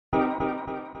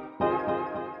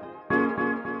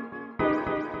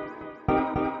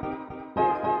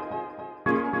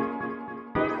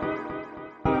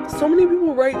So many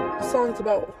people write songs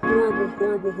about horrible,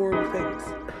 horrible, horrible things.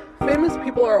 Famous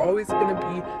people are always going to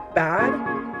be bad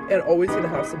and always going to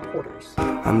have supporters.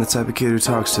 I'm the type of kid who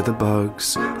talks to the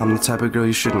bugs. I'm the type of girl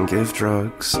you shouldn't give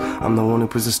drugs. I'm the one who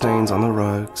puts the stains on the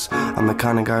rugs. I'm the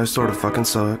kind of guy who sorta fucking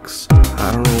sucks.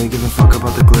 I don't really give a fuck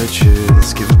about the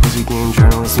glitches. Give a pussy game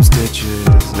journalist some stitches.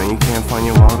 No, you can't find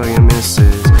your wallet or your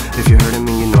misses. If you're hurting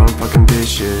me, you know I'm fucking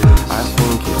vicious. I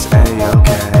think it's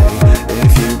A-okay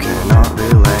if you cannot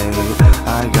relate.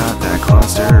 I got that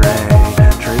cluster A,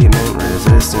 treatment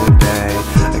resistant bay.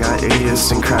 I got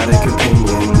idiosyncratic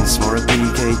opinions, more a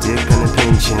PK dip and a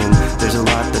Pynchon. There's a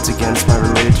lot that's against my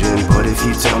religion, but if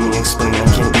you tell me explain, I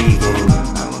can't vegan.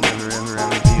 I will never ever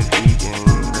ever be a vegan.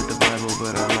 Read the Bible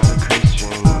but I'm not a Christian.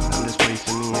 I'm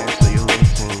displacing the air so you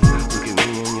listen. Look at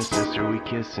me and your sister, we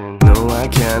kissing. No, I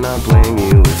cannot blame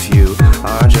you if you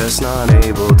are just not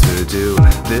able to do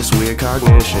this weird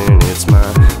cognition. It's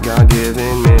my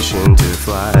God-given mission to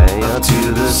fly up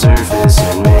to the surface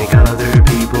and make other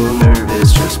people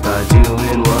nervous just by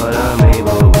doing what I'm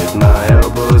able with my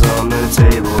elbows on the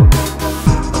table.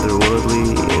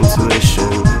 Otherworldly intuition,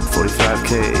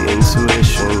 45k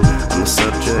intuition. I'm the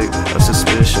subject of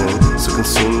suspicion, so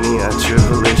consume me at your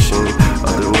volition.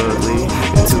 Otherworldly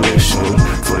intuition,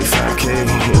 45k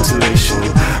intuition.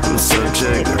 I'm the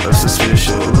subject of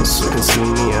suspicion, so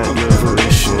consume me at your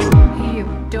volition. You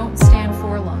don't stand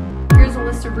for long. Here's a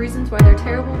list of reasons why they're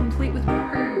terrible, complete with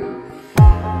proof.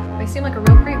 They seem like a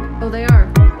real creep. Oh, they are.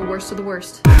 The worst of the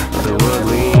worst.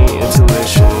 Otherworldly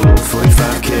intuition,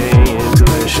 45k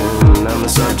intuition. I'm the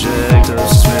subject of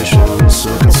suspicion,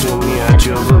 so consume me at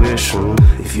your volition.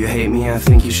 If you hate me, I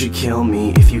think you should kill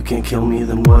me. If you can't kill me,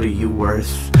 then what are you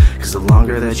worth? Cause the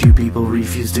longer that you people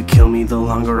refuse to kill me, the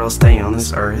longer I'll stay on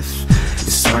this earth.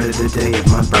 It started the day of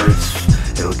my birth,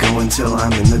 it'll go until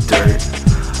I'm in the dirt.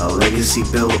 A legacy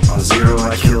built on zero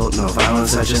I killed, no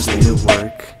violence, I just made it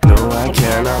work. No, I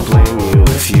cannot blame you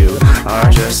if you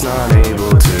are just not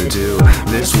able to do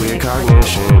this weird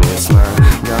cognition. It's my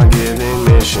God-given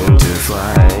mission to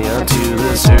fly up to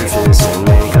the surface and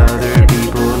make other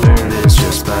people nervous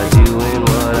just by doing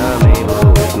what I'm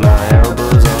able with my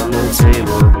elbows on the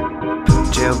table.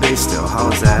 Jailbait still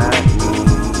hollers at me.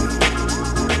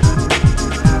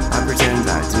 I pretend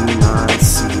I do not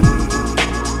see.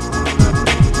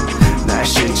 That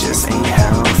shit just ain't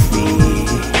healthy.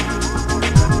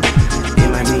 In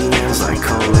my DMs like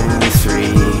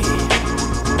 :3.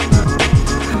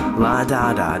 La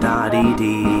da da da dee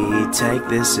dee. Take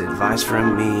this advice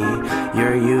from me.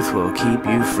 Your youth will keep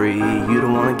you free. You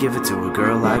don't wanna give it to a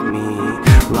girl like me.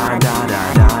 La da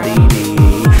da da dee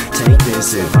dee. Take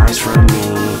this advice from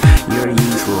me. Your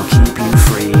youth will keep you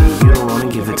free. You don't wanna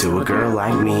give it to a girl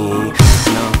like me.